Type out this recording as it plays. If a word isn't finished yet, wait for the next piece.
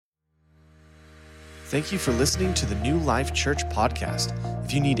Thank you for listening to the New Life Church podcast.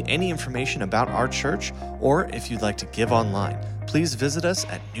 If you need any information about our church, or if you'd like to give online, please visit us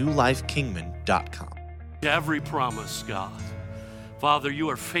at newlifekingman.com. Every promise, God. Father, you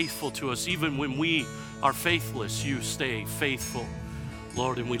are faithful to us. Even when we are faithless, you stay faithful,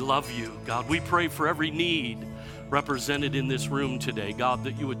 Lord, and we love you. God, we pray for every need represented in this room today, God,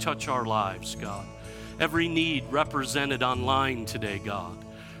 that you would touch our lives, God. Every need represented online today, God.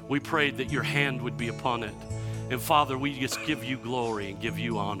 We pray that your hand would be upon it. And Father, we just give you glory and give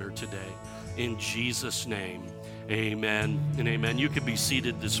you honor today. In Jesus' name, amen and amen. You can be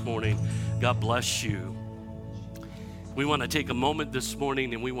seated this morning. God bless you. We want to take a moment this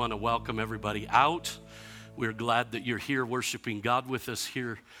morning and we want to welcome everybody out. We're glad that you're here worshiping God with us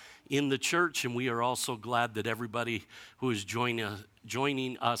here in the church, and we are also glad that everybody who is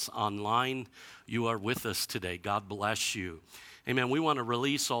joining us online, you are with us today. God bless you. Amen. We want to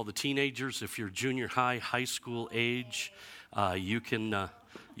release all the teenagers. If you're junior high, high school age, you can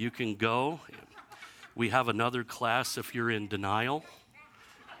go. We have another class if you're in denial.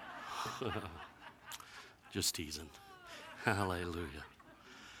 Just teasing. Hallelujah.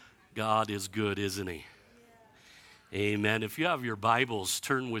 God is good, isn't he? Amen. If you have your Bibles,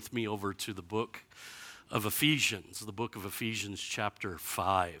 turn with me over to the book of Ephesians, chapter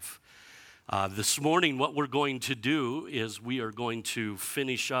 5. This morning, what we're going to do is we are going to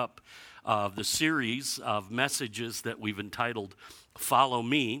finish up the series of messages that we've entitled Follow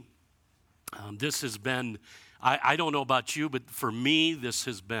Me. This has been, I don't know about you, but for me, this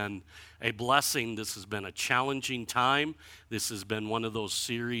has been a blessing. This has been a challenging time. This has been one of those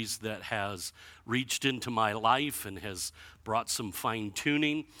series that has reached into my life and has brought some fine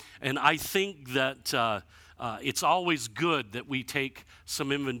tuning. And I think that it's always good that we take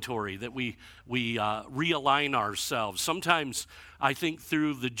some inventory, that we realign ourselves. Sometimes I think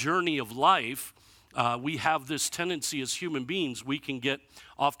through the journey of life, we have this tendency as human beings, we can get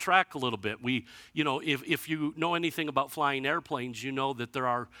off track a little bit. If you know anything about flying airplanes, you know that there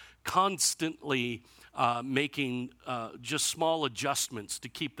are constantly making just small adjustments to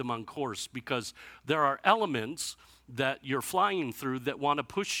keep them on course, because there are elements that you're flying through that want to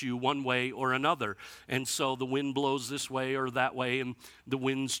push you one way or another. And so the wind blows this way or that way, and the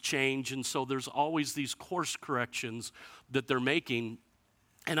winds change. And so there's always these course corrections that they're making.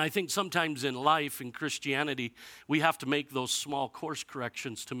 And I think sometimes in life, in Christianity, we have to make those small course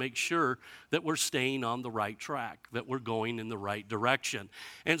corrections to make sure that we're staying on the right track, that we're going in the right direction.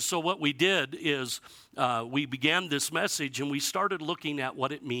 And so what we did is we began this message and we started looking at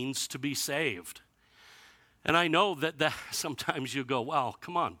what it means to be saved. And I know that sometimes you go, well,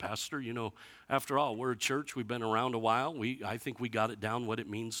 come on, Pastor, after all, we're a church, we've been around a while. I think we got it down what it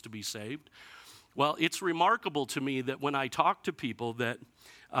means to be saved. Well, it's remarkable to me that when I talk to people that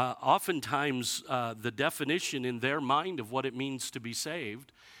oftentimes the definition in their mind of what it means to be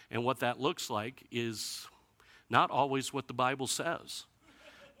saved and what that looks like is not always what the Bible says.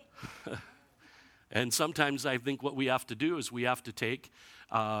 And sometimes I think what we have to do is we have to take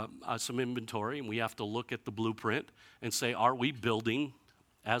some inventory and we have to look at the blueprint and say, are we building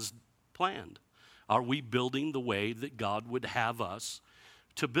as planned? Are we building the way that God would have us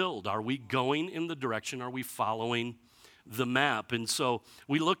to build? Are we going in the direction? Are we following the map? And so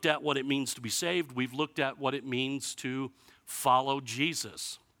we looked at what it means to be saved. We've looked at what it means to follow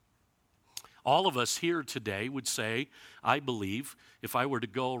Jesus. All of us here today would say, I believe, if I were to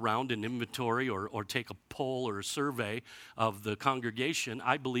go around an inventory or take a poll or a survey of the congregation,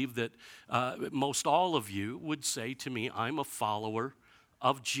 I believe that most all of you would say to me, I'm a follower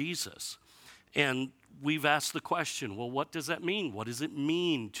of Jesus. And we've asked the question, well, what does that mean? What does it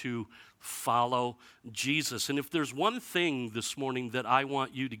mean to follow Jesus? And if there's one thing this morning that I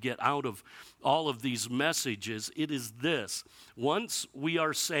want you to get out of all of these messages, it is this. Once we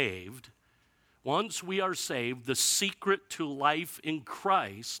are saved, the secret to life in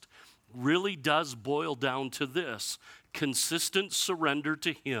Christ really does boil down to this: consistent surrender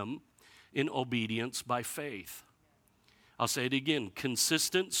to Him in obedience by faith. I'll say it again,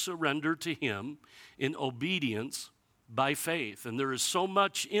 consistent surrender to Him in obedience by faith. And there is so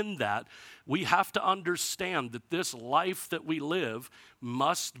much in that. We have to understand that this life that we live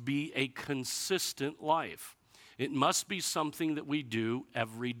must be a consistent life. It must be something that we do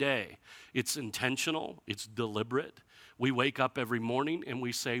every day. It's intentional, it's deliberate. We wake up every morning and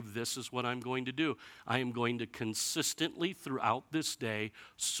we say, this is what I'm going to do. I am going to consistently throughout this day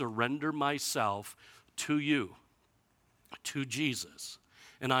surrender myself to you, to Jesus,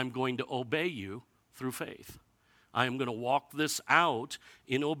 and I'm going to obey you through faith. I am going to walk this out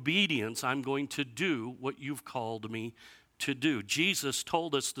in obedience. I'm going to do what you've called me to do. Jesus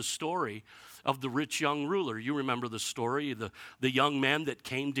told us the story of the rich young ruler. You remember the story, the young man that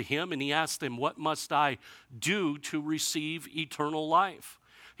came to him and he asked him, what must I do to receive eternal life?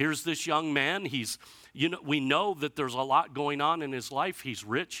 Here's this young man. We know that there's a lot going on in his life. He's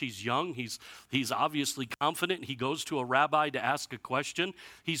rich, he's young, he's obviously confident. He goes to a rabbi to ask a question.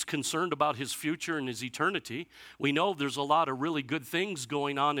 He's concerned about his future and his eternity. We know there's a lot of really good things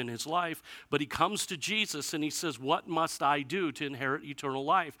going on in his life, but he comes to Jesus and he says, what must I do to inherit eternal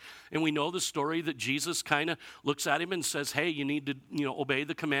life? And we know the story that Jesus kind of looks at him and says, hey, you need to obey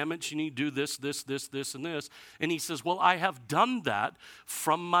the commandments. You need to do this, this, this, this, and this. And he says, well, I have done that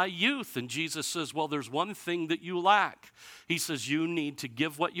from my youth. And Jesus says, well, there's one thing that you lack. He says, you need to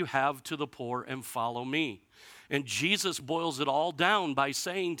give what you have to the poor and follow me. And Jesus boils it all down by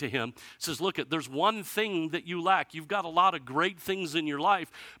saying to him, says, look, there's one thing that you lack. You've got a lot of great things in your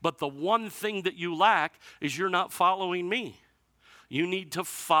life, but the one thing that you lack is you're not following me. You need to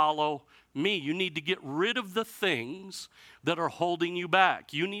follow me. You need to get rid of the things that are holding you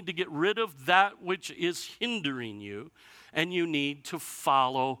back. You need to get rid of that which is hindering you, and you need to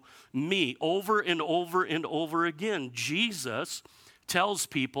follow me. Over and over and over again, Jesus tells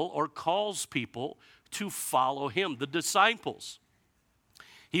people or calls people to follow him. The disciples.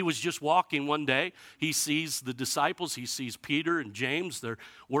 He was just walking one day. He sees the disciples. He sees Peter and James. They're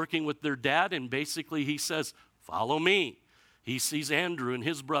working with their dad, and basically he says, follow me. He sees Andrew and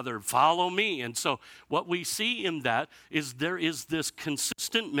his brother, follow me. And so what we see in that is there is this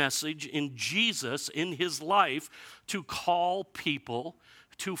consistent message in Jesus, in his life, to call people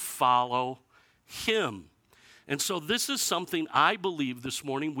to follow him. And so this is something I believe this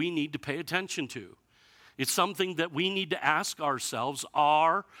morning we need to pay attention to. It's something that we need to ask ourselves,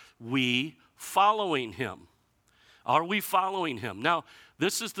 are we following him? Are we following him? Now,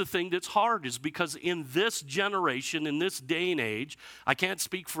 this is the thing that's hard, is because in this generation, in this day and age, I can't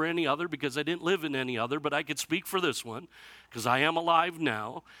speak for any other because I didn't live in any other, but I could speak for this one because I am alive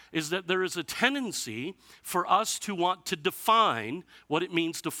now, is that there is a tendency for us to want to define what it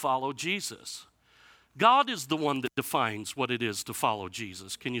means to follow Jesus. God is the one that defines what it is to follow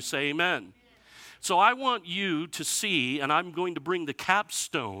Jesus. Can you say amen? So I want you to see, and I'm going to bring the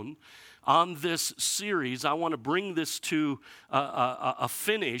capstone on this series. I want to bring this to a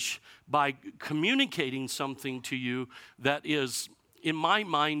finish by communicating something to you that is, in my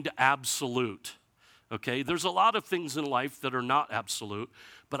mind, absolute. Okay? There's a lot of things in life that are not absolute,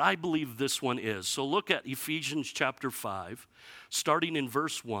 but I believe this one is. So look at Ephesians chapter 5, starting in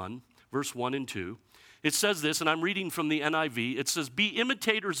verse 1 and 2. It says this, and I'm reading from the NIV. It says, be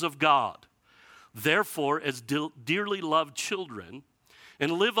imitators of God, therefore, as dearly loved children,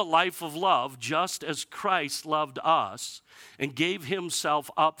 and live a life of love just as Christ loved us and gave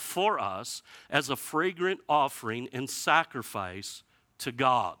himself up for us as a fragrant offering and sacrifice to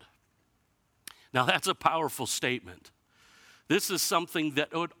God. Now that's a powerful statement. This is something that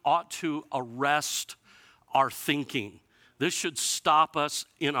ought to arrest our thinking. This should stop us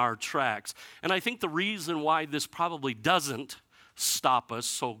in our tracks. And I think the reason why this probably doesn't stop us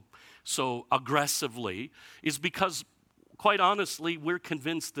so aggressively is because, quite honestly, we're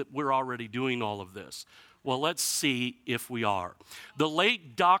convinced that we're already doing all of this. Well, let's see if we are. The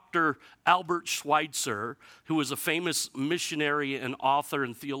late Dr. Albert Schweitzer, who was a famous missionary and author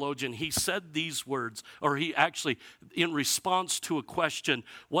and theologian, he said these words, or he actually, in response to a question,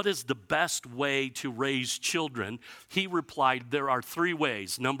 what is the best way to raise children? He replied, there are three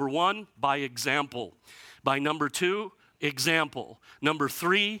ways. Number one, by example. By number two, example. Number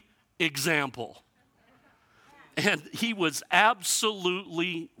three, example. And he was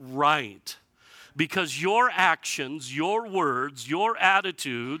absolutely right, because your actions, your words, your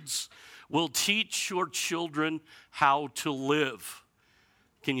attitudes will teach your children how to live.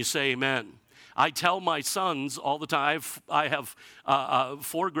 Can you say amen? I tell my sons all the time, I have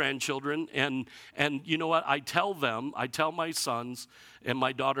 4 grandchildren, and you know what? I tell my sons and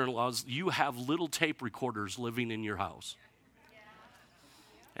my daughter-in-laws, you have little tape recorders living in your house.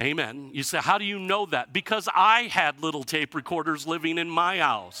 Amen. You say, how do you know that? Because I had little tape recorders living in my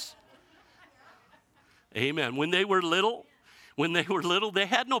house. Amen. When they were little, they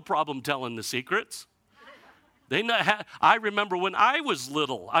had no problem telling the secrets. I remember when I was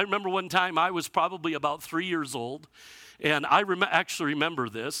little. I remember one time I was probably about 3 years old, and I actually remember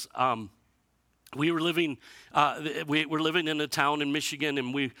this. We were living in a town in Michigan,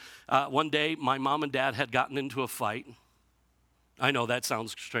 and one day my mom and dad had gotten into a fight. I know that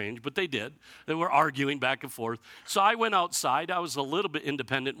sounds strange, but they did. They were arguing back and forth. So I went outside. I was a little bit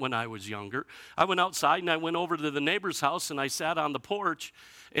independent when I was younger. I went outside and I went over to the neighbor's house and I sat on the porch.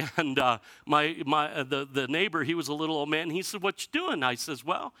 And the neighbor, he was a little old man. He said, "What you doing?" I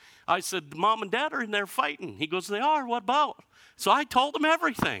said, "Mom and Dad are in there fighting." He goes, "They are? What about?" So I told him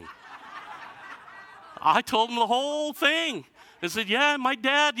everything. I told him the whole thing. I said, "Yeah, my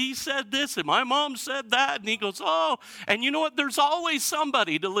dad, he said this, and my mom said that." And he goes, "Oh." And you know what? There's always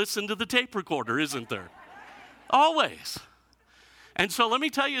somebody to listen to the tape recorder, isn't there? Always. And so let me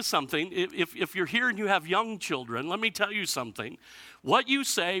tell you something. If you're here and you have young children, let me tell you something. What you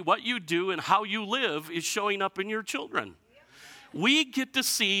say, what you do, and how you live is showing up in your children. We get to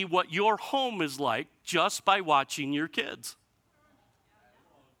see what your home is like just by watching your kids.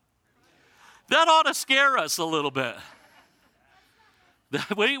 That ought to scare us a little bit.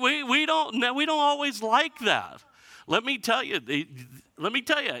 We don't always like that. Let me tell you,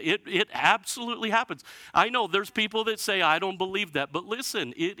 it absolutely happens. I know there's people that say, "I don't believe that." But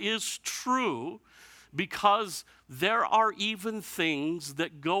listen, it is true, because there are even things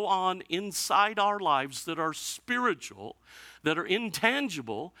that go on inside our lives that are spiritual, that are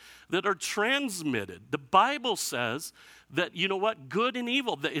intangible, that are transmitted. The Bible says that, you know what, good and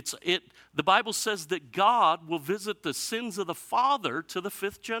evil, the Bible says that God will visit the sins of the father to the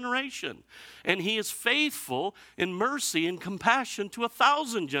 5th generation. And he is faithful in mercy and compassion to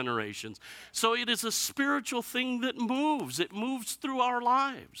 1,000 generations. So it is a spiritual thing that moves. It moves through our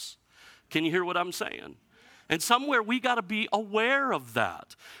lives. Can you hear what I'm saying? And somewhere we got to be aware of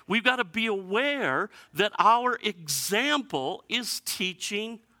that. We've got to be aware that our example is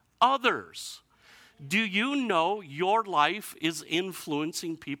teaching others. Do you know your life is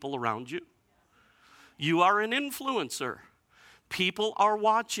influencing people around you? You are an influencer. People are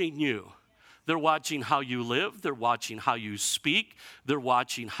watching you. They're watching how you live. They're watching how you speak. They're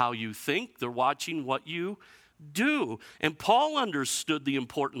watching how you think. They're watching what you do. And Paul understood the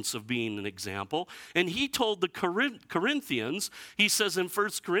importance of being an example. And he told the Corinthians, he says in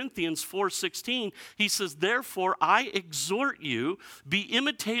 1 Corinthians 4:16, he says, "Therefore I exhort you, be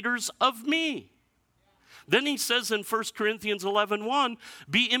imitators of me." Then he says in 1 Corinthians 11:1,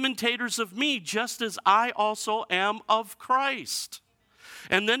 "Be imitators of me, just as I also am of Christ."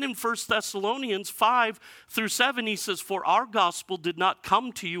 And then in 1 Thessalonians 5-7, he says, "For our gospel did not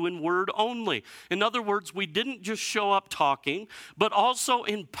come to you in word only." In other words, we didn't just show up talking, but also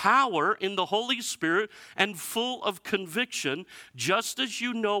in power in the Holy Spirit and full of conviction, just as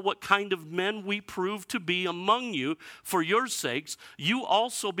you know what kind of men we proved to be among you for your sakes. You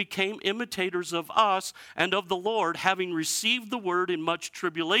also became imitators of us and of the Lord, having received the word in much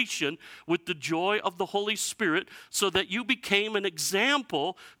tribulation with the joy of the Holy Spirit, so that you became an example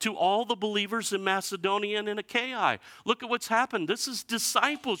to all the believers in Macedonia and in Achaia. Look at what's happened. This is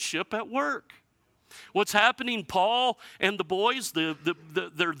discipleship at work. What's happening, Paul and the boys, they're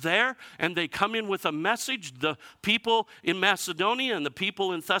there and they come in with a message. The people in Macedonia and the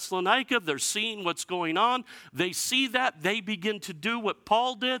people in Thessalonica, they're seeing what's going on. They see that, they begin to do what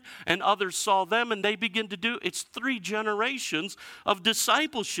Paul did, and others saw them and they begin to do. It's 3 generations of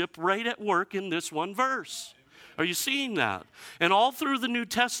discipleship right at work in this one verse. Are you seeing that? And all through the New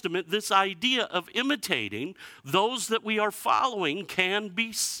Testament, this idea of imitating those that we are following can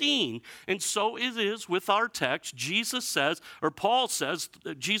be seen. And so it is with our text. Jesus says through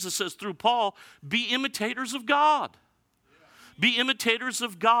Paul, "Be imitators of God." Be imitators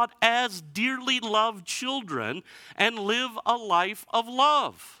of God as dearly loved children and live a life of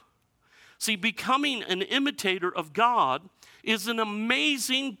love. See, becoming an imitator of God is an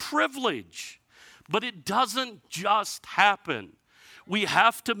amazing privilege. But it doesn't just happen. We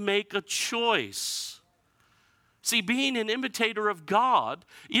have to make a choice. See, being an imitator of God,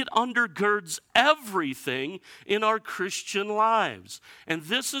 it undergirds everything in our Christian lives. And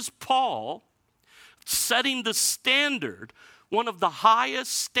this is Paul setting the standard, one of the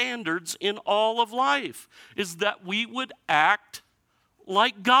highest standards in all of life, is that we would act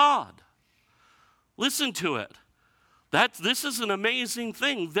like God. Listen to it. This is an amazing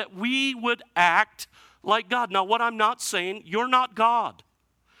thing, that we would act like God. Now, what I'm not saying, you're not God.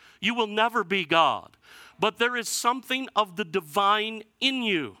 You will never be God. But there is something of the divine in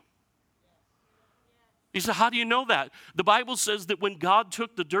you. He said, how do you know that? The Bible says that when God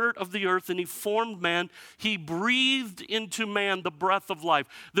took the dirt of the earth and he formed man, he breathed into man the breath of life.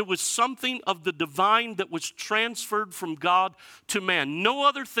 There was something of the divine that was transferred from God to man. No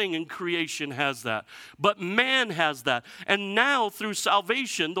other thing in creation has that, but man has that. And now through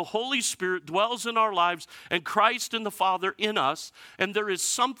salvation, the Holy Spirit dwells in our lives and Christ and the Father in us, and there is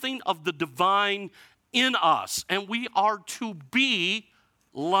something of the divine in us, and we are to be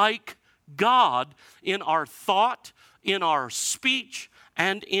like God in our thought, in our speech,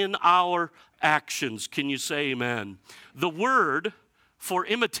 and in our actions. Can you say amen? The word for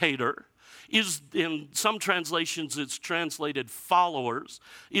imitator is, in some translations it's translated followers,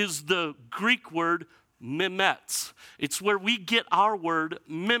 is the Greek word mimets. It's where we get our word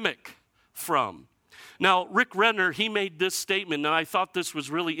mimic from. Now, Rick Renner, he made this statement, and I thought this was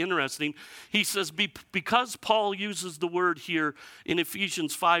really interesting. He says, because Paul uses the word here in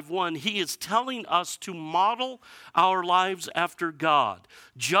Ephesians 5:1, he is telling us to model our lives after God,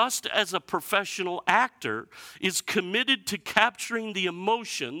 just as a professional actor is committed to capturing the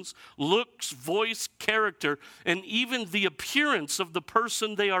emotions, looks, voice, character, and even the appearance of the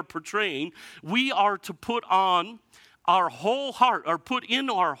person they are portraying. We are to put on our whole heart, or put in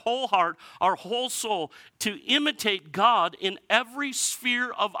our whole heart, our whole soul, to imitate God in every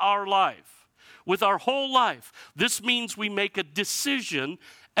sphere of our life, with our whole life. This means we make a decision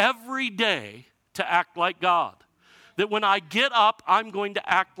every day to act like God. That when I get up, I'm going to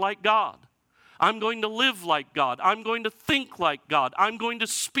act like God. I'm going to live like God. I'm going to think like God. I'm going to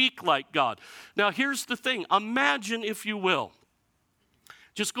speak like God. Now, here's the thing. Imagine, if you will,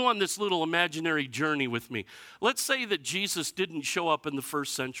 just go on this little imaginary journey with me. Let's say that Jesus didn't show up in the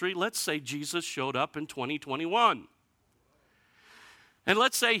first century. Let's say Jesus showed up in 2021. And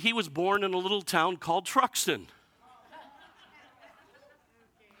let's say he was born in a little town called Truxton.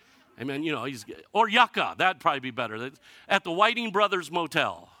 I mean, you know, or Yucca, that'd probably be better. At the Whiting Brothers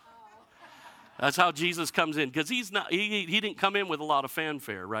Motel. That's how Jesus comes in, because he didn't come in with a lot of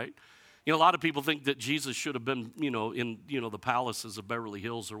fanfare, right? You know, a lot of people think that Jesus should have been, in, the palaces of Beverly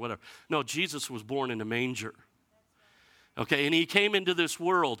Hills or whatever. No, Jesus was born in a manger. Okay, and he came into this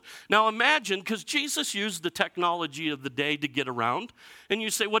world. Now imagine, because Jesus used the technology of the day to get around, and you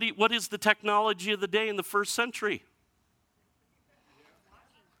say, what is the technology of the day in the first century?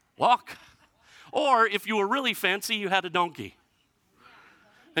 Walk. Or if you were really fancy, you had a donkey.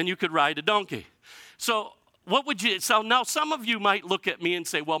 And you could ride a donkey. So now some of you might look at me and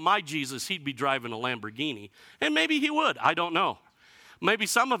say, well, my Jesus, he'd be driving a Lamborghini. And maybe he would, I don't know. Maybe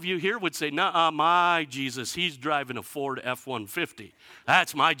some of you here would say, nah, my Jesus, he's driving a Ford F-150.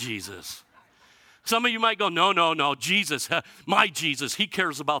 That's my Jesus. Some of you might go, no, Jesus, my Jesus, he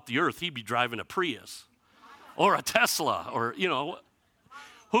cares about the earth. He'd be driving a Prius or a Tesla, or,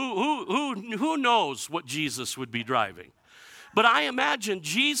 who knows what Jesus would be driving. But I imagine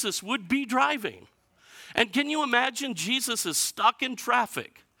Jesus would be driving. And can you imagine Jesus is stuck in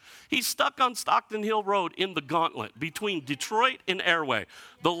traffic? He's stuck on Stockton Hill Road in the gauntlet between Detroit and Airway.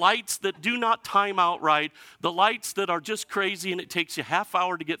 The lights that do not time out right, the lights that are just crazy and it takes you half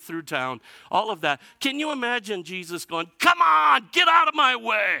hour to get through town, all of that. Can you imagine Jesus going, come on, get out of my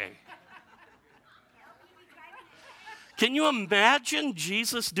way? Can you imagine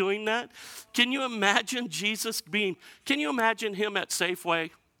Jesus doing that? Can you imagine can you imagine him at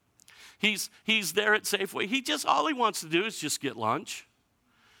Safeway? He's there at Safeway. All he wants to do is just get lunch.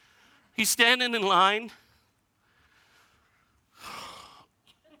 He's standing in line.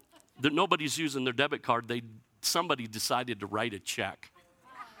 Nobody's using their debit card. Somebody decided to write a check.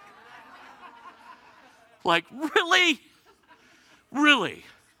 Like, really? Really?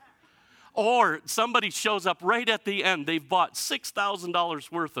 Or somebody shows up right at the end. They've bought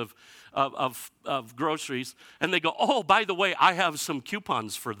 $6,000 worth of groceries, and they go, oh, by the way, I have some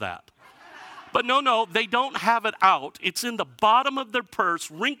coupons for that. But no, they don't have it out. It's in the bottom of their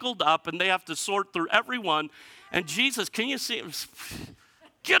purse, wrinkled up, and they have to sort through every one. And Jesus, can you see him?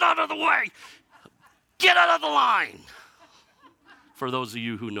 Get out of the way. Get out of the line. For those of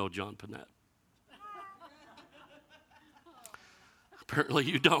you who know John Panette. Apparently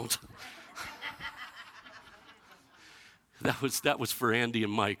you don't. That was for Andy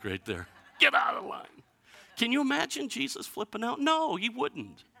and Mike right there. Get out of the line. Can you imagine Jesus flipping out? No, he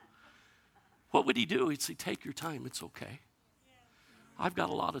wouldn't. What would he do? He'd say, take your time, it's okay. I've got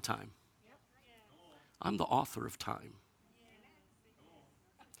a lot of time. I'm the author of time.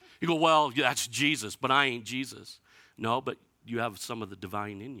 You go, well, that's Jesus, but I ain't Jesus. No, but you have some of the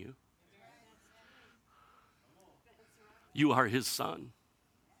divine in you. You are his son.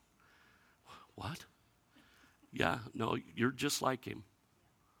 What? Yeah, no, you're just like him.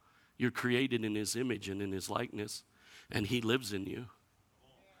 You're created in his image and in his likeness, and he lives in you.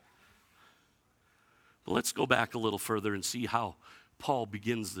 But let's go back a little further and see how Paul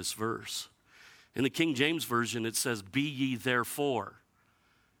begins this verse. In the King James Version, it says, be ye therefore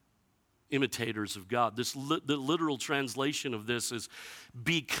imitators of God. The literal translation of this is,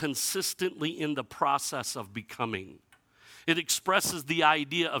 be consistently in the process of becoming. It expresses the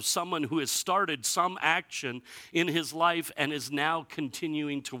idea of someone who has started some action in his life and is now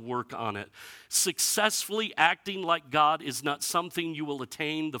continuing to work on it. Successfully acting like God is not something you will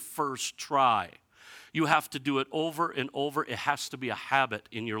attain the first try. You have to do it over and over. It has to be a habit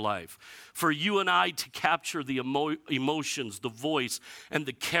in your life. For you and I to capture the emotions, the voice, and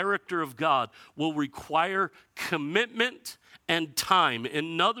the character of God will require commitment and time.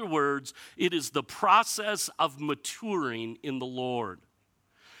 In other words, it is the process of maturing in the Lord.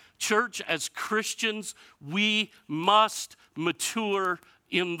 Church, as Christians, we must mature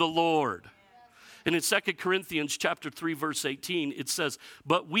in the Lord. And in 2 Corinthians chapter 3, verse 18, it says,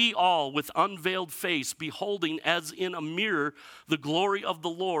 "But we all, with unveiled face, beholding as in a mirror the glory of the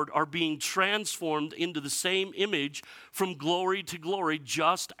Lord, are being transformed into the same image from glory to glory,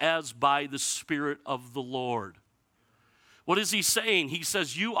 just as by the Spirit of the Lord." What is he saying? He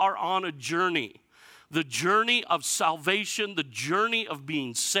says, you are on a journey. The journey of salvation, the journey of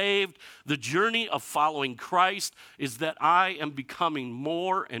being saved, the journey of following Christ is that I am becoming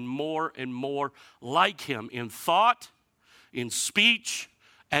more and more and more like him in thought, in speech,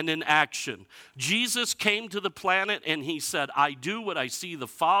 and in action. Jesus came to the planet and he said, I do what I see the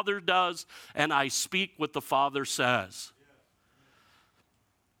Father does, and I speak what the Father says.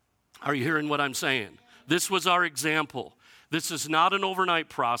 Are you hearing what I'm saying? This was our example. This is not an overnight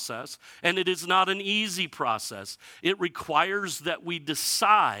process, and it is not an easy process. It requires that we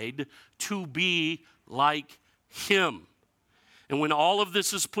decide to be like him. And when all of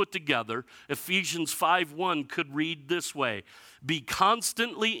this is put together, Ephesians 5:1 could read this way: be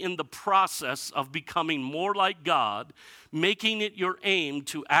constantly in the process of becoming more like God, making it your aim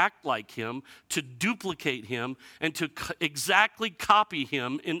to act like him, to duplicate him, and to exactly copy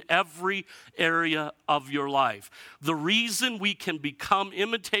him in every area of your life. The reason we can become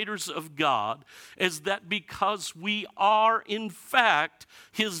imitators of God is that because we are, in fact,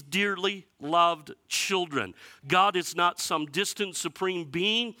 his dearly loved children. God is not some distant supreme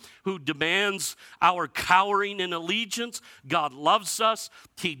being who demands our cowering and allegiance. God loves us.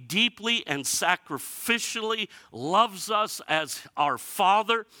 He deeply and sacrificially loves us as our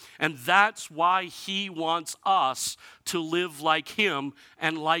Father, and that's why he wants us to live like him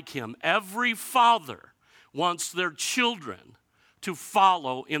and like him. Every father wants their children to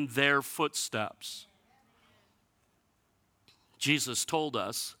follow in their footsteps. Jesus told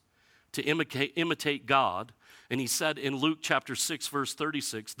us to imitate God, and he said in Luke chapter 6, verse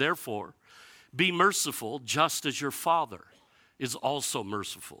 36, therefore, be merciful just as your Father is also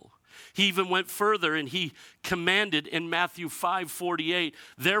merciful. He even went further and he commanded in Matthew 5:48,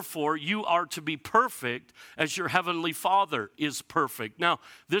 therefore you are to be perfect as your heavenly Father is perfect. Now,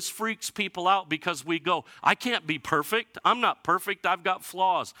 this freaks people out because we go, I can't be perfect. I'm not perfect. I've got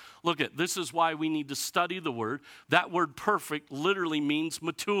flaws. Look at, this is why we need to study the word. That word perfect literally means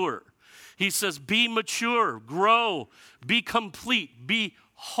mature. He says, be mature, grow, be complete, be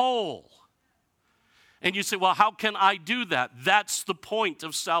whole. And you say, well, how can I do that? That's the point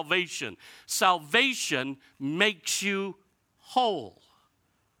of salvation. Salvation makes you whole.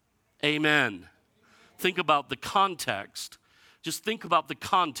 Amen. Think about the context. Just think about the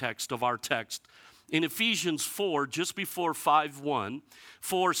context of our text. In Ephesians 4, just before 5:1,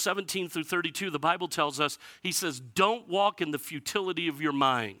 4:17 through 32, the Bible tells us, he says, don't walk in the futility of your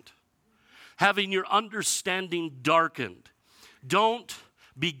mind, having your understanding darkened. Don't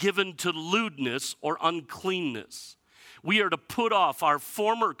be given to lewdness or uncleanness. We are to put off our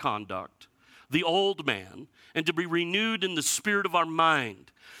former conduct, the old man, and to be renewed in the spirit of our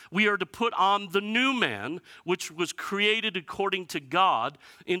mind. We are to put on the new man, which was created according to God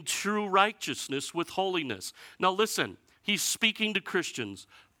in true righteousness with holiness. Now listen, he's speaking to Christians.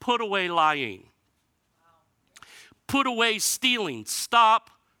 Put away lying. Put away stealing. Stop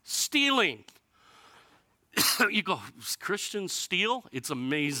stealing. You go, Christians steal? It's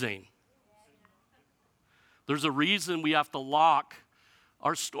amazing. There's a reason we have to lock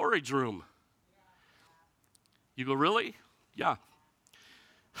our storage room. You go, really? Yeah.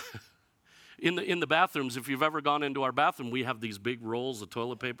 In the bathrooms, if you've ever gone into our bathroom, we have these big rolls of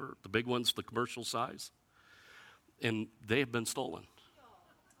toilet paper, the big ones, the commercial size, and they have been stolen.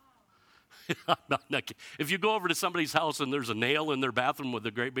 If you go over to somebody's house and there's a nail in their bathroom with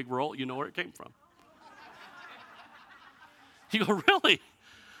a great big roll, you know where it came from. You go, really?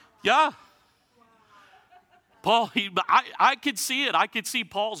 Yeah. Paul, I could see it. I could see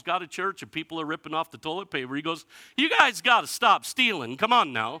Paul's got a church and people are ripping off the toilet paper. He goes, you guys got to stop stealing. Come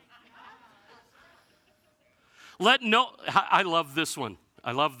on now. I love this one.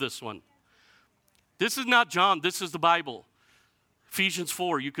 I love this one. This is not John. This is the Bible. Ephesians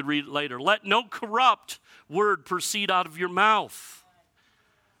 4, you could read it later. Let no corrupt word proceed out of your mouth.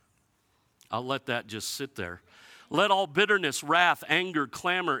 I'll let that just sit there. Let all bitterness, wrath, anger,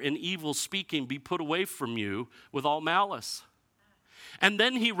 clamor, and evil speaking be put away from you with all malice. And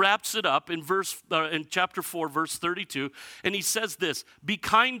then he wraps it up in chapter 4, verse 32, and he says this, be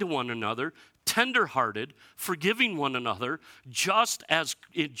kind to one another, tenderhearted, forgiving one another, just as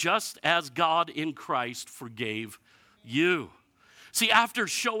God in Christ forgave you. See, after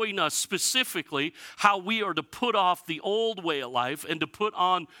showing us specifically how we are to put off the old way of life and to put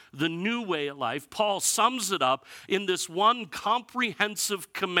on the new way of life, Paul sums it up in this one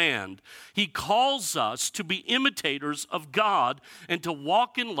comprehensive command. He calls us to be imitators of God and to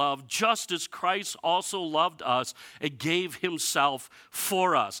walk in love just as Christ also loved us and gave himself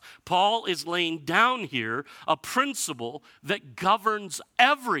for us. Paul is laying down here a principle that governs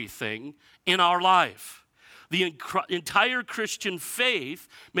everything in our life. The entire Christian faith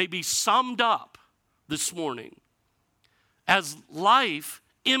may be summed up this morning as life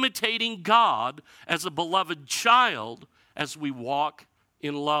imitating God as a beloved child as we walk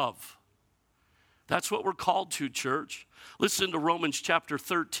in love. That's what we're called to, church. Listen to Romans chapter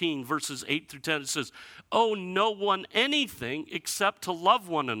 13, verses 8 through 10. It says, owe no one anything except to love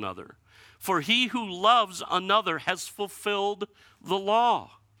one another. For he who loves another has fulfilled the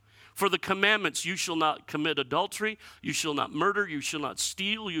law. For the commandments, you shall not commit adultery, you shall not murder, you shall not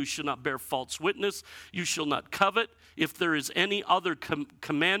steal, you shall not bear false witness, you shall not covet. If there is any other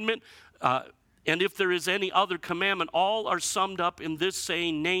commandment, and if there is any other commandment, all are summed up in this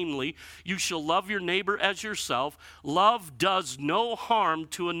saying, namely, you shall love your neighbor as yourself. Love does no harm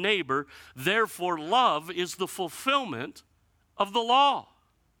to a neighbor. Therefore, love is the fulfillment of the law.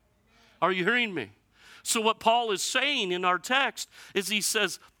 Are you hearing me? So what Paul is saying in our text is he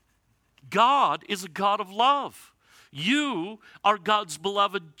says, God is a God of love. You are God's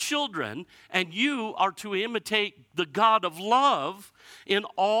beloved children, and you are to imitate the God of love in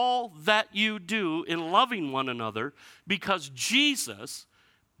all that you do in loving one another, because Jesus,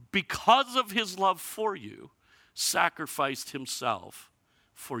 because of his love for you, sacrificed himself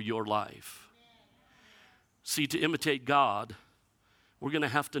for your life. See, to imitate God, we're going to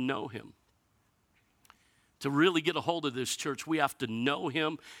have to know him. To really get a hold of this, church, we have to know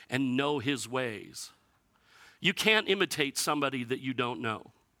him and know his ways. You can't imitate somebody that you don't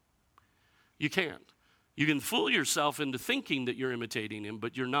know. You can't. You can fool yourself into thinking that you're imitating him,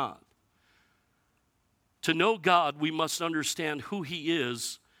 but you're not. To know God, we must understand who he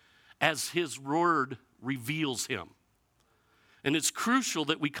is as his word reveals him. And it's crucial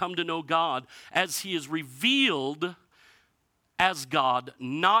that we come to know God as he is revealed as God,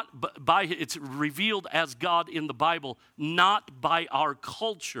 not by, it's revealed as God in the Bible, not by our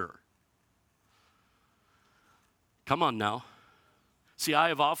culture. Come on now. See, I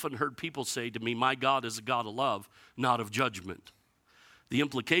have often heard people say to me, my God is a God of love, not of judgment. The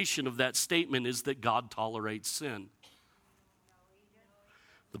implication of that statement is that God tolerates sin.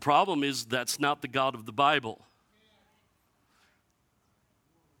 The problem is that's not the God of the Bible.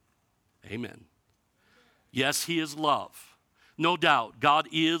 Amen. Yes, he is love. No doubt, God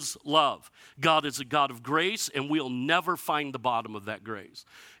is love. God is a God of grace, and we'll never find the bottom of that grace.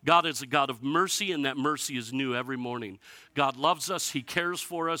 God is a God of mercy, and that mercy is new every morning. God loves us. He cares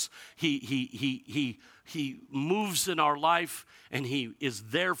for us. He moves in our life, and he is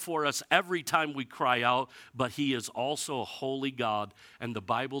there for us every time we cry out, but he is also a holy God, and the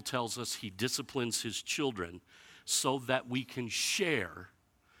Bible tells us he disciplines his children so that we can share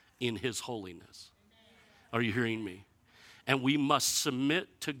in his holiness. Are you hearing me? And we must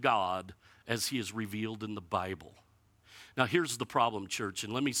submit to God as he is revealed in the Bible. Now, here's the problem, church,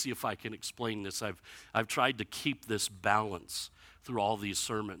 and let me see if I can explain this. I've tried to keep this balance through all these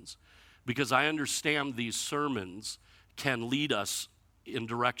sermons because I understand these sermons can lead us in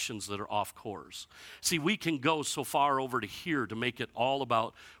directions that are off course. See, we can go so far over to here to make it all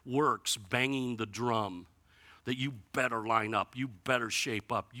about works, banging the drum, that you better line up, you better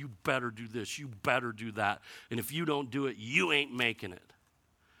shape up, you better do this, you better do that. And if you don't do it, you ain't making it.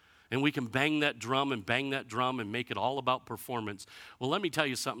 And we can bang that drum and make it all about performance. Well, let me tell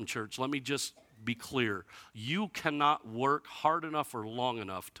you something, church. Let me just be clear. You cannot work hard enough or long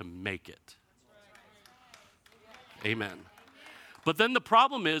enough to make it. Amen. But then the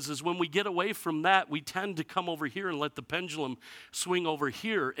problem is when we get away from that, we tend to come over here and let the pendulum swing over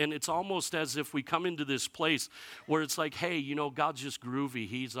here. And it's almost as if we come into this place where it's like, hey, you know, God's just groovy.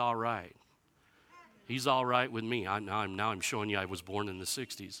 He's all right. He's all right with me. Now I'm showing you I was born in the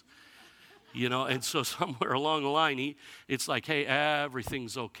 60s. You know, and so somewhere along the line, it's like, hey,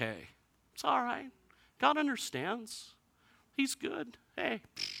 everything's okay. It's all right. God understands. He's good. Hey,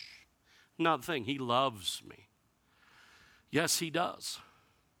 not a thing. He loves me. Yes, he does.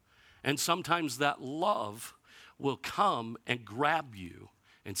 And sometimes that love will come and grab you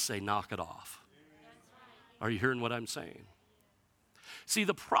and say, knock it off. Are you hearing what I'm saying? See,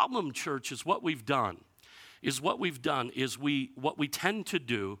 the problem, church, is what we tend to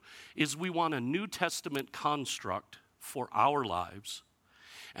do is we want a New Testament construct for our lives,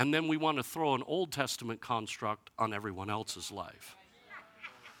 and then we want to throw an Old Testament construct on everyone else's life.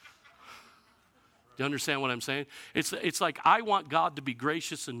 Do you understand what I'm saying? It's like I want God to be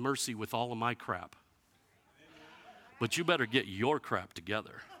gracious and mercy with all of my crap. But you better get your crap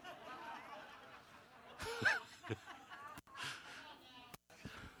together.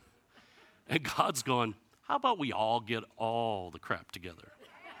 And God's going, how about we all get all the crap together?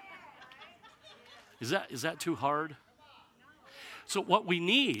 Is that too hard? So what we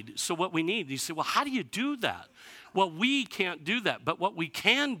need, you say, well, how do you do that? Well, we can't do that. But what we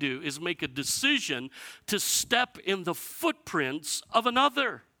can do is make a decision to step in the footprints of another.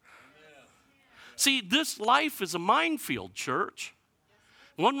 Amen. See, this life is a minefield, church.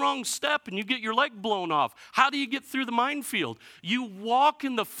 One wrong step and you get your leg blown off. How do you get through the minefield? You walk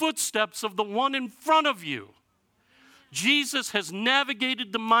in the footsteps of the one in front of you. Jesus has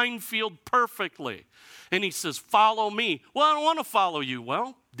navigated the minefield perfectly. And he says, follow me. Well, I don't want to follow you.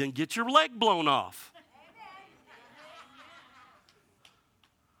 Well, then get your leg blown off.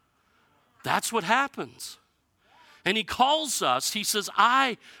 That's what happens. And he calls us, he says,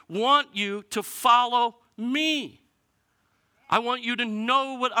 I want you to follow me. I want you to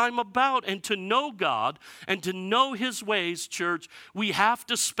know what I'm about, and to know God and to know his ways, church. We have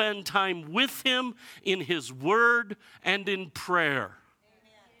to spend time with him in his word and in prayer.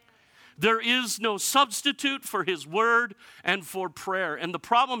 There is no substitute for his word and for prayer. And the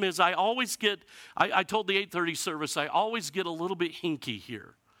problem is I told the 8:30 service, I always get a little bit hinky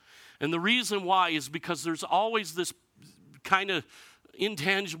here. And the reason why is because there's always this kind of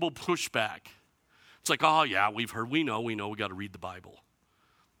intangible pushback. It's like, oh yeah, we know, we got to read the Bible.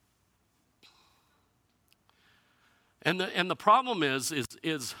 And the problem is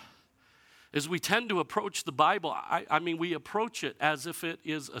we tend to approach the Bible, I mean, we approach it as if it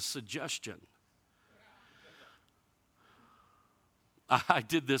is a suggestion. I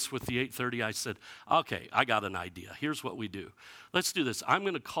did this with the 8:30. I said, okay, I got an idea. Here's what we do. Let's do this. I'm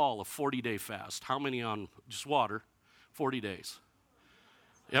going to call a 40-day fast. How many on just water? 40 days.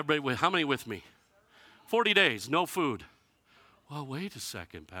 Everybody, how many with me? 40 days, no food. Well, wait a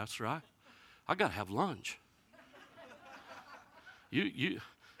second, Pastor. I got to have lunch.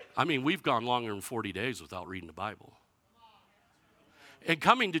 We've gone longer than 40 days without reading the Bible. And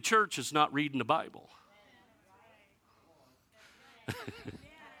coming to church is not reading the Bible.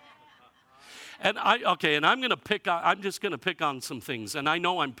 And I'm just going to pick on some things, and I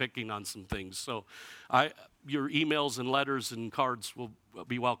know I'm picking on some things. So your emails and letters and cards will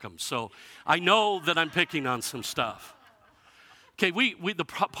be welcome. So I know that I'm picking on some stuff. Okay,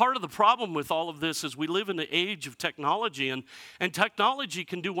 part of the problem with all of this is we live in the age of technology, and technology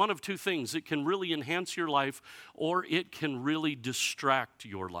can do one of two things. It can really enhance your life, or it can really distract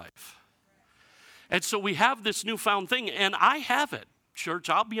your life. And so we have this newfound thing, and I have it. Church,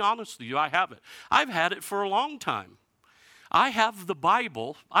 I'll be honest with you, I have it. I've had it for a long time. I have the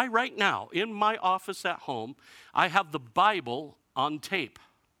Bible, right now, in my office at home, I have the Bible on tape,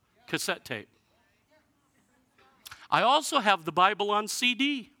 cassette tape. I also have the Bible on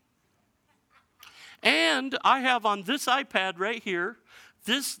CD. And I have on this iPad right here,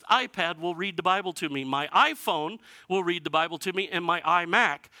 this iPad will read the Bible to me. My iPhone will read the Bible to me, and my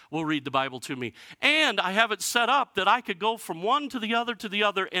iMac will read the Bible to me. And I have it set up that I could go from one to the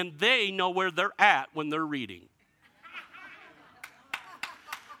other, and they know where they're at when they're reading.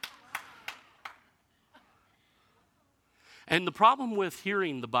 And the problem with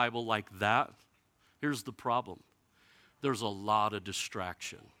hearing the Bible like that, here's the problem. There's a lot of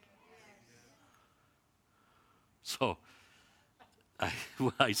distraction. So,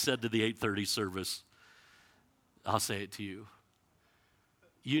 I said to the 8:30 service, I'll say it to you.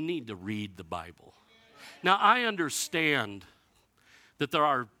 You need to read the Bible. Now, I understand that there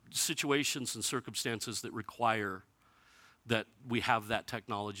are situations and circumstances that require that we have that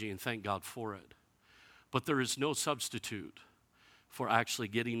technology, and thank God for it. But there is no substitute for actually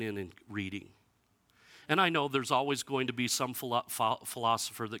getting in and reading. And I know there's always going to be some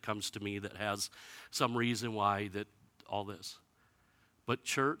philosopher that comes to me that has some reason why that all this. But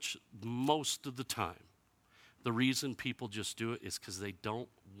church, most of the time, the reason people just do it is because they don't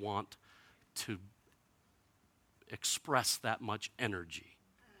want to express that much energy.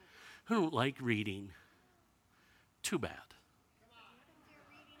 I don't like reading. Too bad.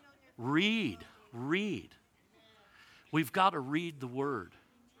 Read. We've got to read the Word.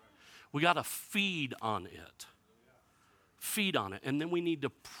 We got to feed on it. Feed on it. And then we need to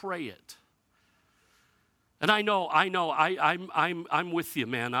pray it. And I know, I'm with you,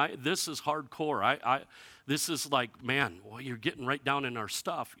 man. This is hardcore. This is like, man, well, you're getting right down in our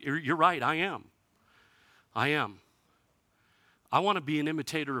stuff. You're right, I am. I want to be an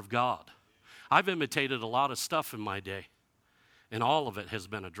imitator of God. I've imitated a lot of stuff in my day, and all of it has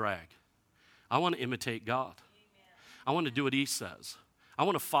been a drag. I want to imitate God. I want to do what He says. I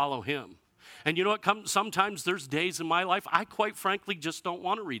want to follow Him. And you know what? Sometimes there's days in my life I quite frankly just don't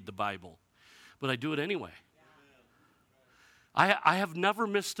want to read the Bible, but I do it anyway. I have never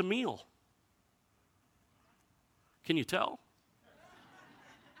missed a meal. Can you tell?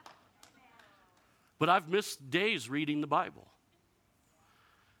 But I've missed days reading the Bible.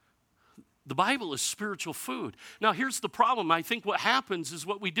 The Bible is spiritual food. Now, here's the problem. I think what happens is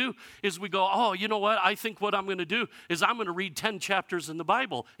what we do is we go, oh, you know what? I think what I'm going to do is I'm going to read 10 chapters in the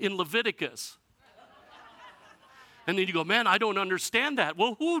Bible, in Leviticus. And then you go, man, I don't understand that.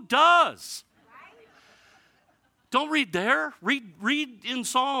 Well, who does? Don't read there. Read in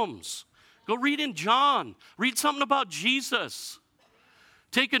Psalms. Go read in John. Read something about Jesus.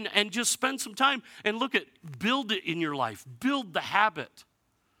 Take and just spend some time and build it in your life. Build the habit.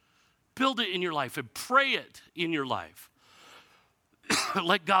 Build it in your life and pray it in your life.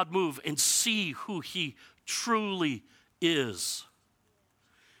 Let God move and see who He truly is.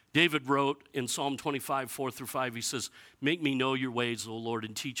 David wrote in Psalm 25, 4-5, he says, make me know your ways, O Lord,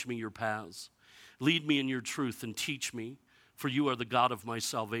 and teach me your paths. Lead me in your truth and teach me, for you are the God of my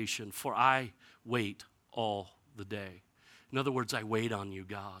salvation, for I wait all the day. In other words, I wait on you,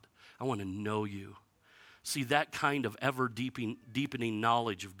 God. I want to know you. See, that kind of ever-deepening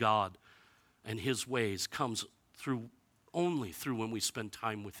knowledge of God and His ways comes only through when we spend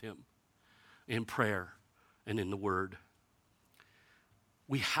time with Him in prayer and in the Word.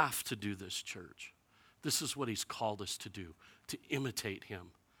 We have to do this, church. This is what He's called us to do, to imitate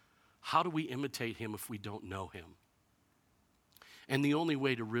Him. How do we imitate Him if we don't know Him? And the only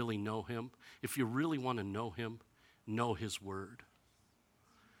way to really know Him, if you really want to know Him, know His Word.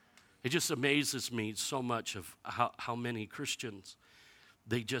 It just amazes me so much of how many Christians,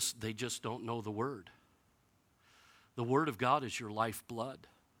 they just don't know the Word. The Word of God is your lifeblood.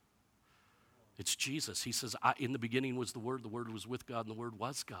 It's Jesus. He says, in the beginning was the Word was with God, and the Word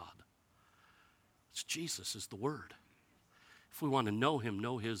was God. It's Jesus is the Word. If we want to know Him,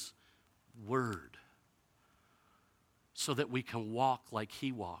 know His Word, so that we can walk like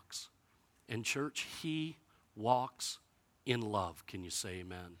He walks. And church, He walks in love. Can you say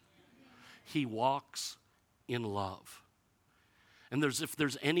amen? He walks in love. And if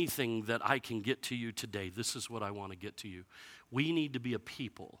there's anything that I can get to you today, this is what I want to get to you. We need to be a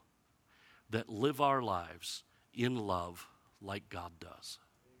people that live our lives in love like God does.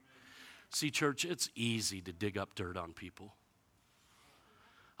 See, church, it's easy to dig up dirt on people.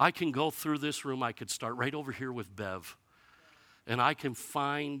 I can go through this room. I could start right over here with Bev. And I can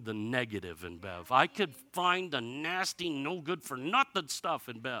find the negative in Bev. I could find the nasty, no good for nothing stuff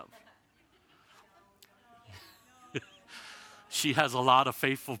in Bev. She has a lot of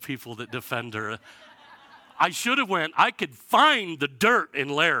faithful people that defend her. I should have went, I could find the dirt in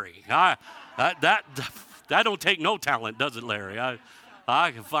Larry. That don't take no talent, does it, Larry?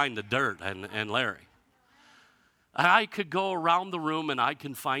 I can find the dirt and Larry. I could go around the room and I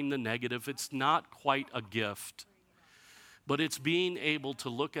can find the negative. It's not quite a gift. But it's being able to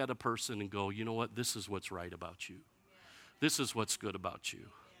look at a person and go, you know what, this is what's right about you. This is what's good about you.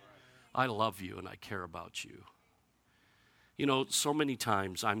 I love you and I care about you. You know, so many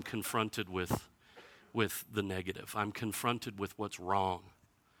times I'm confronted with the negative. I'm confronted with what's wrong.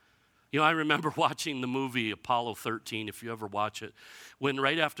 You know, I remember watching the movie Apollo 13, if you ever watch it, when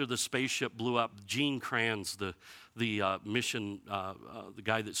right after the spaceship blew up, Gene Kranz, the mission, the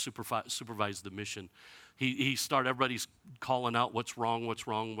guy that supervised the mission, he started, everybody's calling out, what's wrong, what's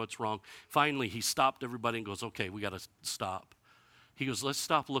wrong, what's wrong. Finally, he stopped everybody and goes, okay, we got to stop. He goes, let's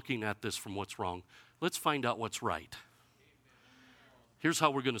stop looking at this from what's wrong. Let's find out what's right. Here's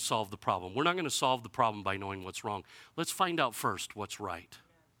how we're going to solve the problem. We're not going to solve the problem by knowing what's wrong. Let's find out first what's right.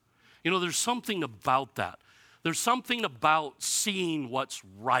 You know, there's something about that. There's something about seeing what's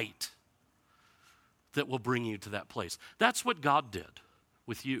right that will bring you to that place. That's what God did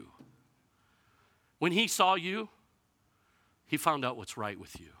with you. When He saw you, He found out what's right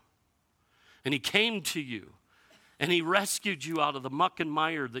with you. And He came to you, and He rescued you out of the muck and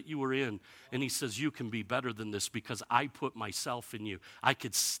mire that you were in. And He says, you can be better than this because I put myself in you. I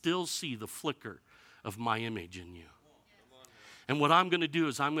could still see the flicker of my image in you. And what I'm going to do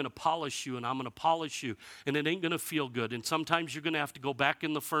is I'm going to polish you, and I'm going to polish you, and it ain't going to feel good. And sometimes you're going to have to go back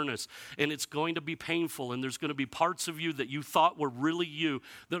in the furnace, and it's going to be painful, and there's going to be parts of you that you thought were really you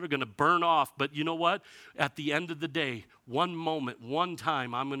that are going to burn off. But you know what? At the end of the day, one moment, one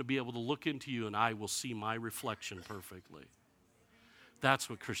time, I'm going to be able to look into you, and I will see my reflection perfectly. That's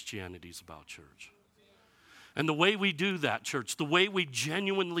what Christianity is about, church. And the way we do that, church, the way we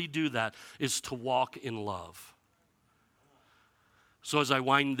genuinely do that is to walk in love. So as I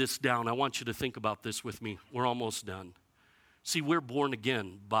wind this down, I want you to think about this with me. We're almost done. See, we're born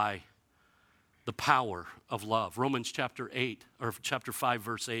again by the power of love. Romans chapter 5,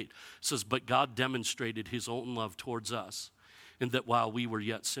 verse 8 says, "But God demonstrated his own love towards us, in that while we were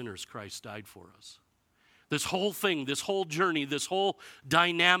yet sinners, Christ died for us." This whole thing, this whole journey, this whole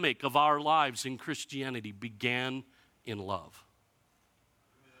dynamic of our lives in Christianity began in love.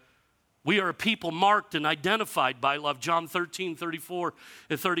 We are a people marked and identified by love. John 13, 34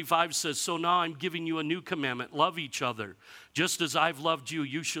 and 35 says, "So now I'm giving you a new commandment. Love each other. Just as I've loved you,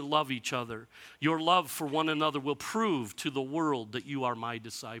 you should love each other. Your love for one another will prove to the world that you are my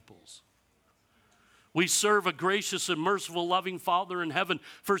disciples." We serve a gracious and merciful, loving Father in heaven.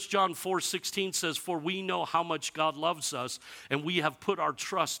 1 John 4:16 says, "For we know how much God loves us, and we have put our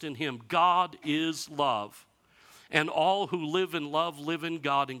trust in him." God is love. And all who live in love live in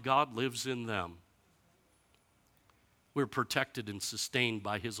God, and God lives in them. We're protected and sustained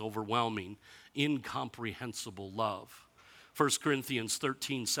by his overwhelming, incomprehensible love. 1 Corinthians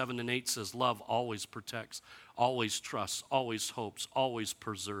 13, 7 and 8 says, "Love always protects, always trusts, always hopes, always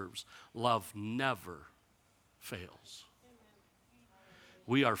preserves. Love never fails."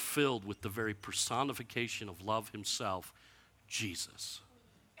 We are filled with the very personification of love himself, Jesus.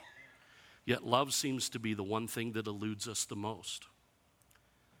 Yet love seems to be the one thing that eludes us the most.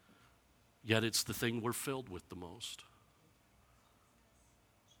 Yet it's the thing we're filled with the most.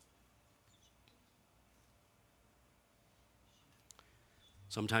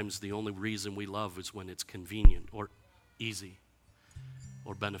 Sometimes the only reason we love is when it's convenient or easy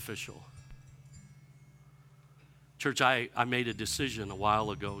or beneficial. Church, I made a decision a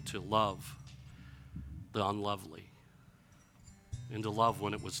while ago to love the unlovely and to love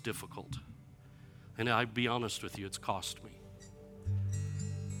when it was difficult. And I'd be honest with you, it's cost me.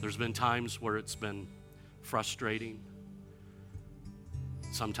 There's been times where it's been frustrating.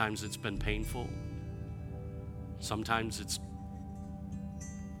 Sometimes it's been painful. Sometimes it's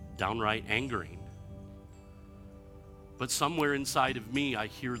downright angering. But somewhere inside of me, I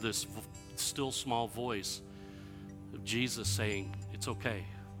hear this still small voice of Jesus saying, "It's okay,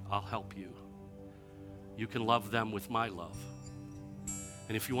 I'll help you. You can love them with my love.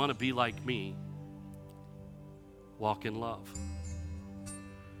 And if you want to be like me, walk in love.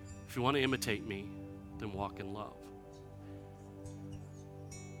 If you want to imitate me, then walk in love."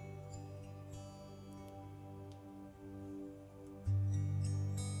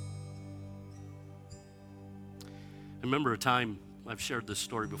 I remember a time, I've shared this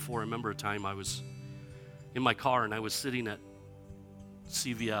story before, I remember a time I was in my car and I was sitting at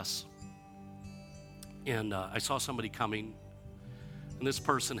CVS, and I saw somebody coming. And this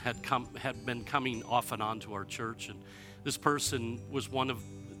person had been coming off and on to our church. And this person was one of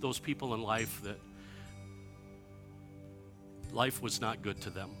those people in life that life was not good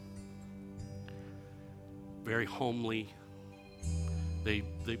to them. Very homely. They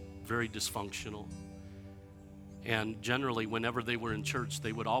very dysfunctional. And generally, whenever they were in church,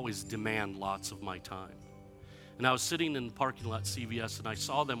 they would always demand lots of my time. And I was sitting in the parking lot at CVS, and I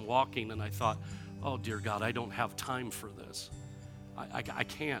saw them walking, and I thought, "Oh, dear God, I don't have time for this. I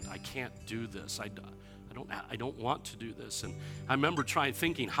can't do this. I don't want to do this." And I remember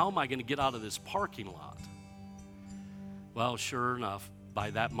thinking, how am I going to get out of this parking lot? Well, sure enough, by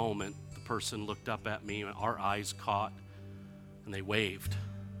that moment, the person looked up at me, and our eyes caught, and they waved.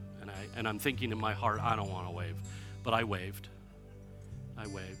 And I'm thinking in my heart, I don't want to wave, but I waved.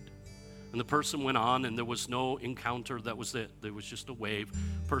 And the person went on, and there was no encounter. That was it. There was just a wave.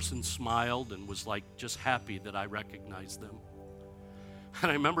 Person smiled and was like just happy that I recognized them.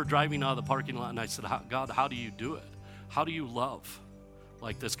 And I remember driving out of the parking lot, and I said, "God, how do you do it? How do you love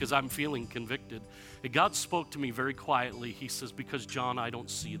like this?" Because I'm feeling convicted. And God spoke to me very quietly. He says, "Because, John, I don't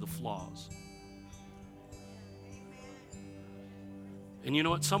see the flaws." And you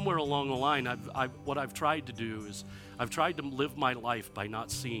know what? Somewhere along the line, what I've tried to do is I've tried to live my life by not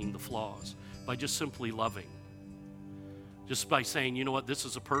seeing the flaws, by just simply loving. Just by saying, you know what, this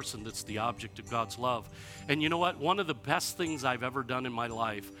is a person that's the object of God's love. And you know what? One of the best things I've ever done in my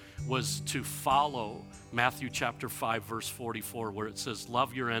life was to follow Matthew chapter 5, verse 44, where it says,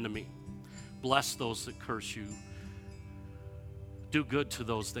 "Love your enemy. Bless those that curse you. Do good to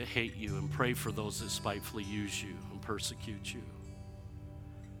those that hate you and pray for those that spitefully use you and persecute you.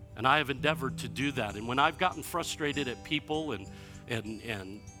 And I have endeavored to do that. And when I've gotten frustrated at people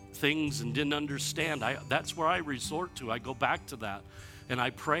and things and didn't understand, that's where I resort to. I go back to that. And I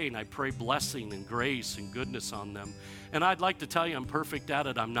pray blessing and grace and goodness on them. And I'd like to tell you I'm perfect at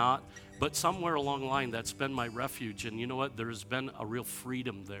it. I'm not. But somewhere along the line, that's been my refuge. And you know what? There's been a real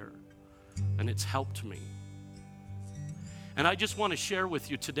freedom there. And it's helped me. And I just want to share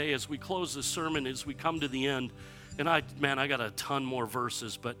with you today as we close this sermon, as we come to the end. And I got a ton more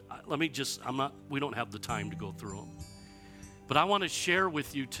verses, but we don't have the time to go through them. But I want to share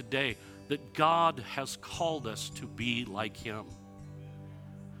with you today that God has called us to be like him.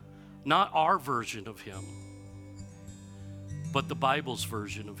 Not our version of him, but the Bible's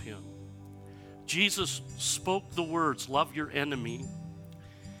version of him. Jesus spoke the words, love your enemy,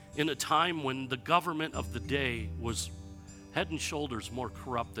 in a time when the government of the day was head and shoulders more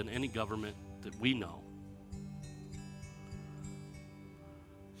corrupt than any government that we know.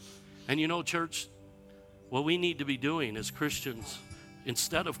 And you know, church, what we need to be doing as Christians,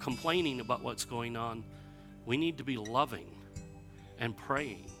 instead of complaining about what's going on, we need to be loving and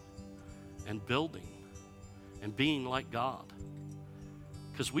praying and building and being like God.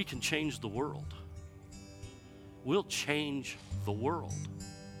 Because we can change the world. We'll change the world.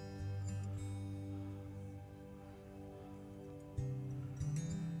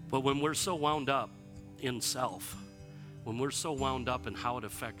 But when we're so wound up in self, when we're so wound up in how it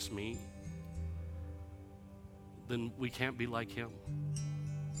affects me, then we can't be like him.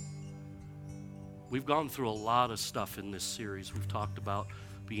 We've gone through a lot of stuff in this series. We've talked about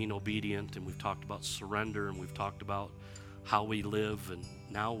being obedient, and we've talked about surrender, and we've talked about how we live, and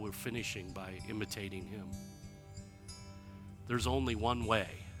now we're finishing by imitating him. There's only one way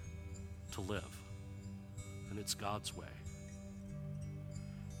to live, and it's God's way.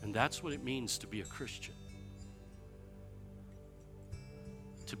 And that's what it means to be a Christian.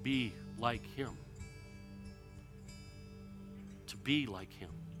 To be like him. To be like him.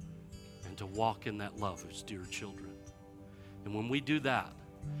 And to walk in that love as dear children. And when we do that,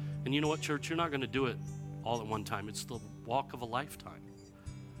 and you know what, church, you're not going to do it all at one time. It's the walk of a lifetime.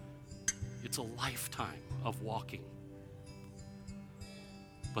 It's a lifetime of walking.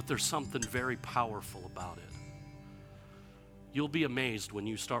 But there's something very powerful about it. You'll be amazed when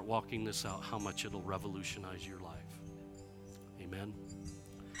you start walking this out how much it'll revolutionize your life. Amen.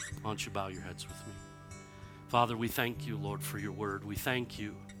 Why don't you bow your heads with me? Father, we thank you, Lord, for your word. We thank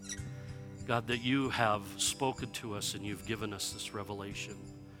you, God, that you have spoken to us and you've given us this revelation.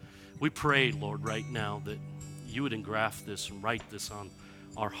 We pray, Lord, right now that you would engraft this and write this on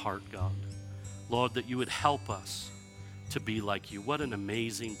our heart, God. Lord, that you would help us to be like you. What an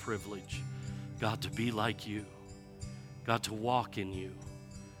amazing privilege, God, to be like you. God, to walk in you,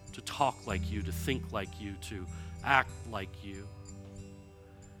 to talk like you, to think like you, to act like you.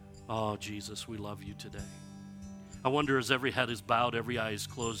 Oh, Jesus, we love you today. I wonder, as every head is bowed, every eye is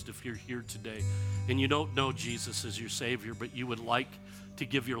closed, if you're here today and you don't know Jesus as your Savior, but you would like to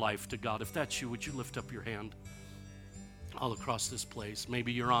give your life to God. If that's you, would you lift up your hand all across this place?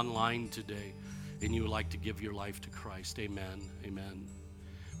 Maybe you're online today and you would like to give your life to Christ. Amen. Amen.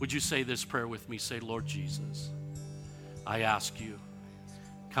 Would you say this prayer with me? Say, Lord Jesus, I ask you,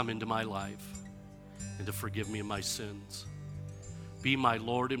 come into my life and to forgive me of my sins. Be my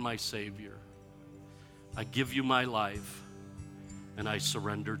Lord and my Savior. I give you my life and I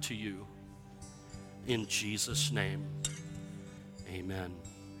surrender to you. In Jesus' name, amen.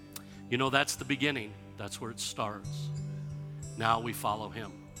 You know, that's the beginning. That's where it starts. Now we follow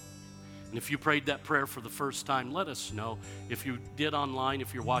him. And if you prayed that prayer for the first time, let us know. If you did online,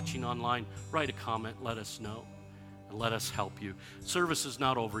 if you're watching online, write a comment, let us know. And let us help you. Service is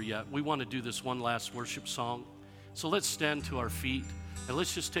not over yet. We want to do this one last worship song. So let's stand to our feet and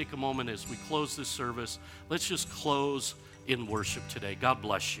let's just take a moment as we close this service. Let's just close in worship today. God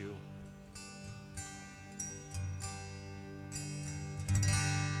bless you.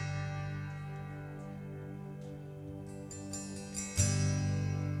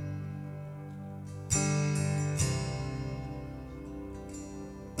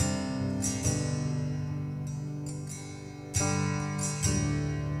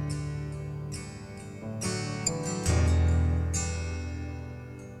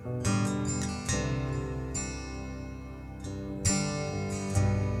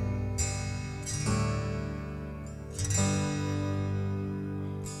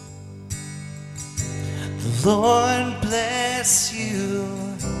 Lord bless you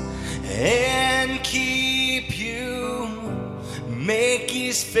and keep you, make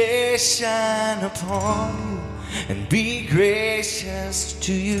his face shine upon you and be gracious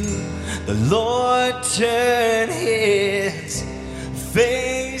to you. The Lord turn his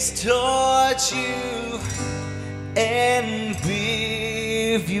face towards you and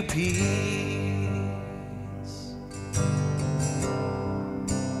give you peace.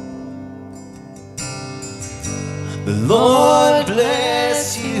 The Lord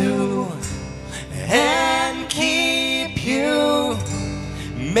bless you and keep you,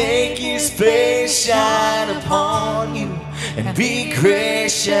 make his face shine upon you and be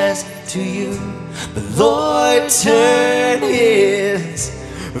gracious to you. The Lord turn his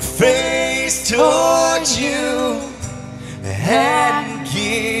face towards you and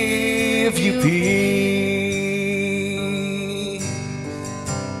give you peace.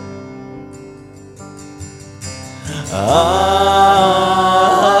 Amen.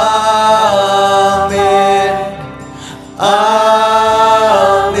 Amen.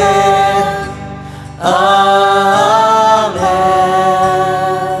 Amen. Amen.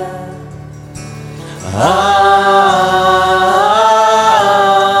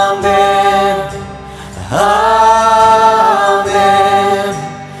 Amen.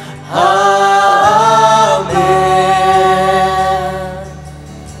 Amen.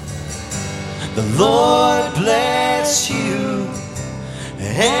 The Lord bless you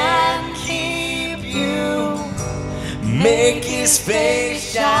and keep you, make his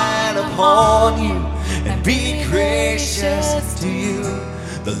face shine upon you and be gracious to you.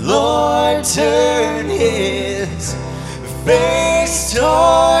 The Lord turn his face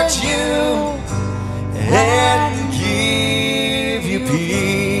towards you and give you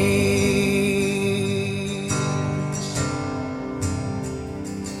peace.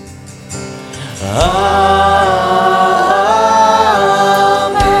 Amen.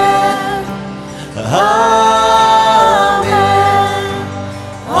 Amen.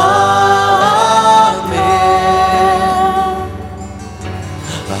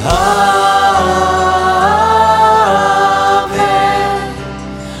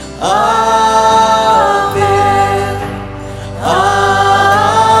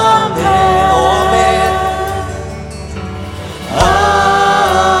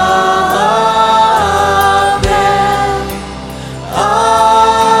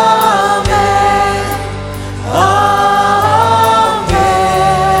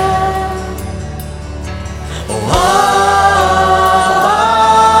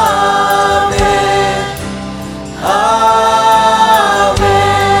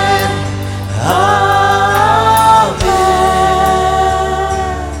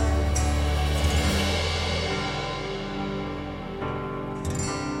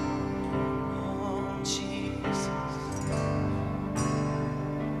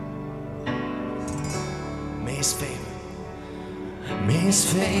 May his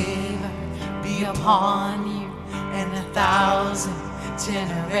favor be upon you and 1,000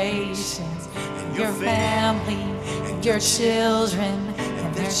 generations, and your family, and your children,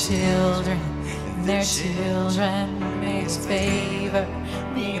 and their children, and their children. May his favor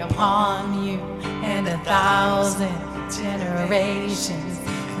be upon you and 1,000 generations,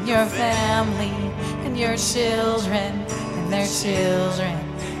 and your family, and your children, and their children,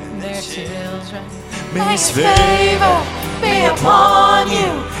 and their children. May his favor be upon you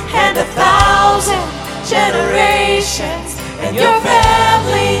and 1,000 generations, and your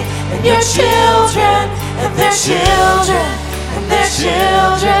family, and your children, and their children, and their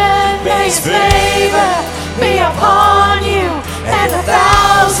children. May his favor be upon you and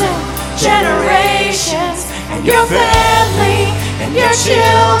 1,000 generations, and your family, and your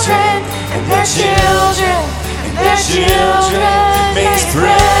children, and their children, and their children. May his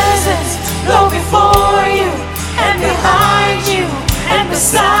presence go before you and behind you and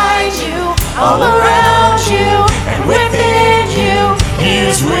beside you, all around you and within you. He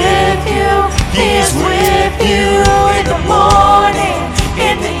is with you. He is with you in the morning,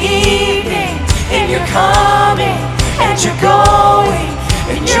 in the evening, in your coming and your going,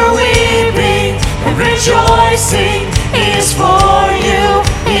 in your weeping and rejoicing. He is for you.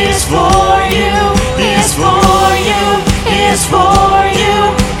 He is for you. He is for you. He is for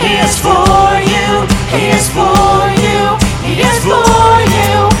you. He is for you. He is for you. He is for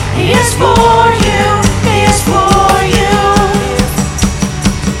you. He is for you. He is for you.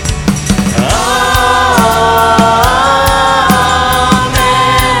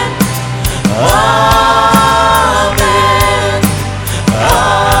 Amen. Amen.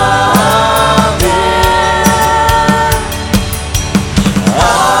 Amen.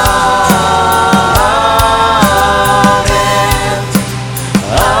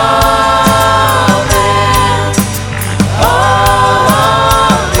 Amen.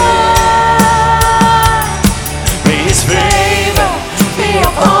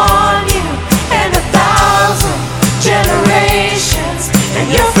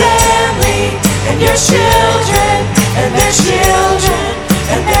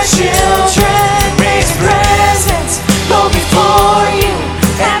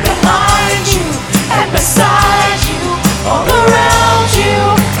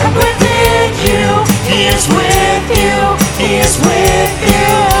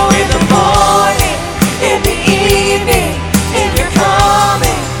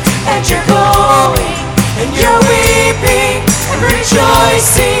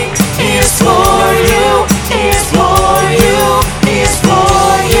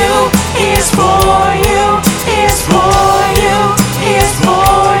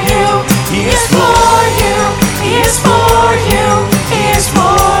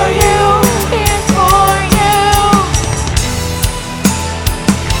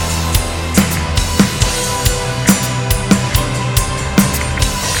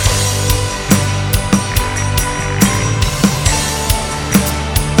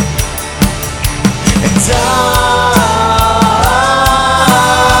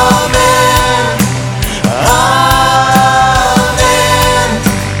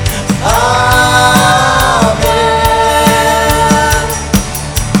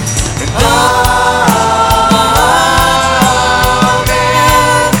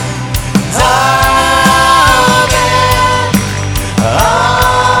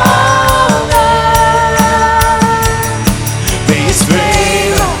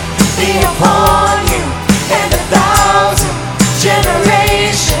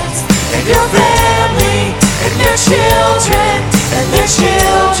 and your family, and your children, and their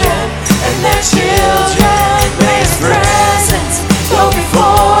children, and their children. May His presence go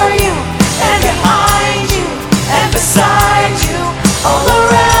before you, and behind you, and beside you, all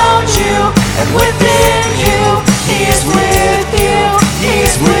around you, and within you. He is with you, He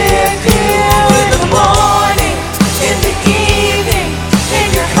is with you. In the morning, in the evening, in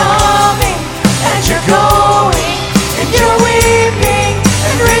your coming, and your going, and your weeping,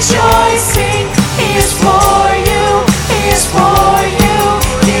 and rejoicing. He is for you, He is for you,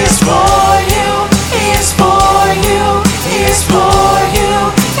 He is for you, He is for you, He is for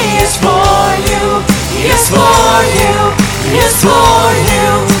you, He is for you, He is for you, He is for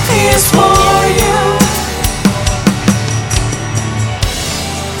you, He is for you.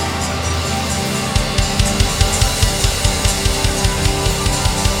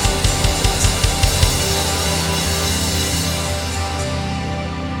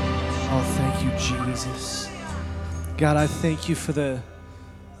 Oh, thank you, Jesus. God, I thank you for the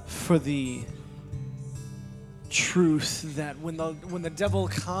truth that when the devil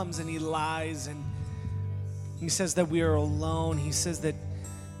comes and he lies and he says that we are alone, he says that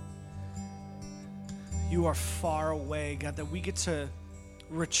you are far away, God, that we get to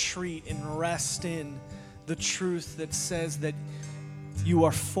retreat and rest in the truth that says that you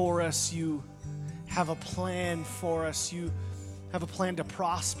are for us, you have a plan for us, you have a plan to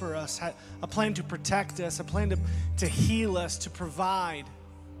prosper us, a plan to protect us, a plan to heal us, to provide.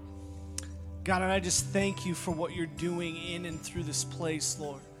 God, and I just thank you for what you're doing in and through this place,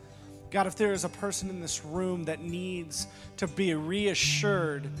 Lord. God, if there is a person in this room that needs to be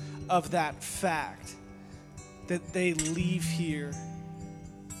reassured of that fact, that they leave here,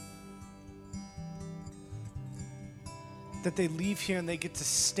 and they get to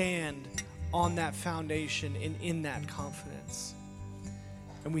stand on that foundation and in that confidence.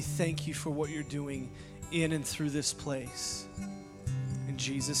 And we thank you for what you're doing in and through this place. In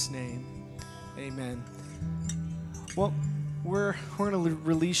Jesus' name, amen. Well, we're going to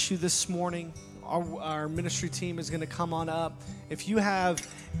release you this morning. Our ministry team is going to come on up. If you have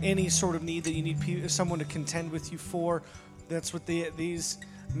any sort of need that you need someone to contend with you for, that's what these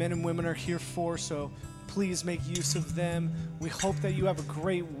men and women are here for. So please make use of them. We hope that you have a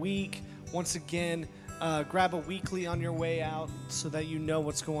great week. Once again, grab a weekly on your way out so that you know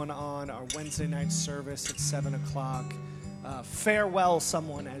what's going on. Our Wednesday night service at 7 o'clock. Farewell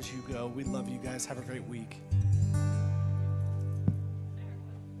someone as you go. We love you guys. Have a great week.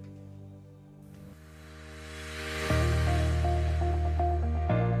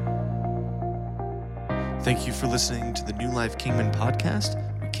 Thank you for listening to the New Life Kingman podcast.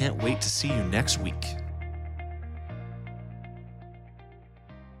 We can't wait to see you next week.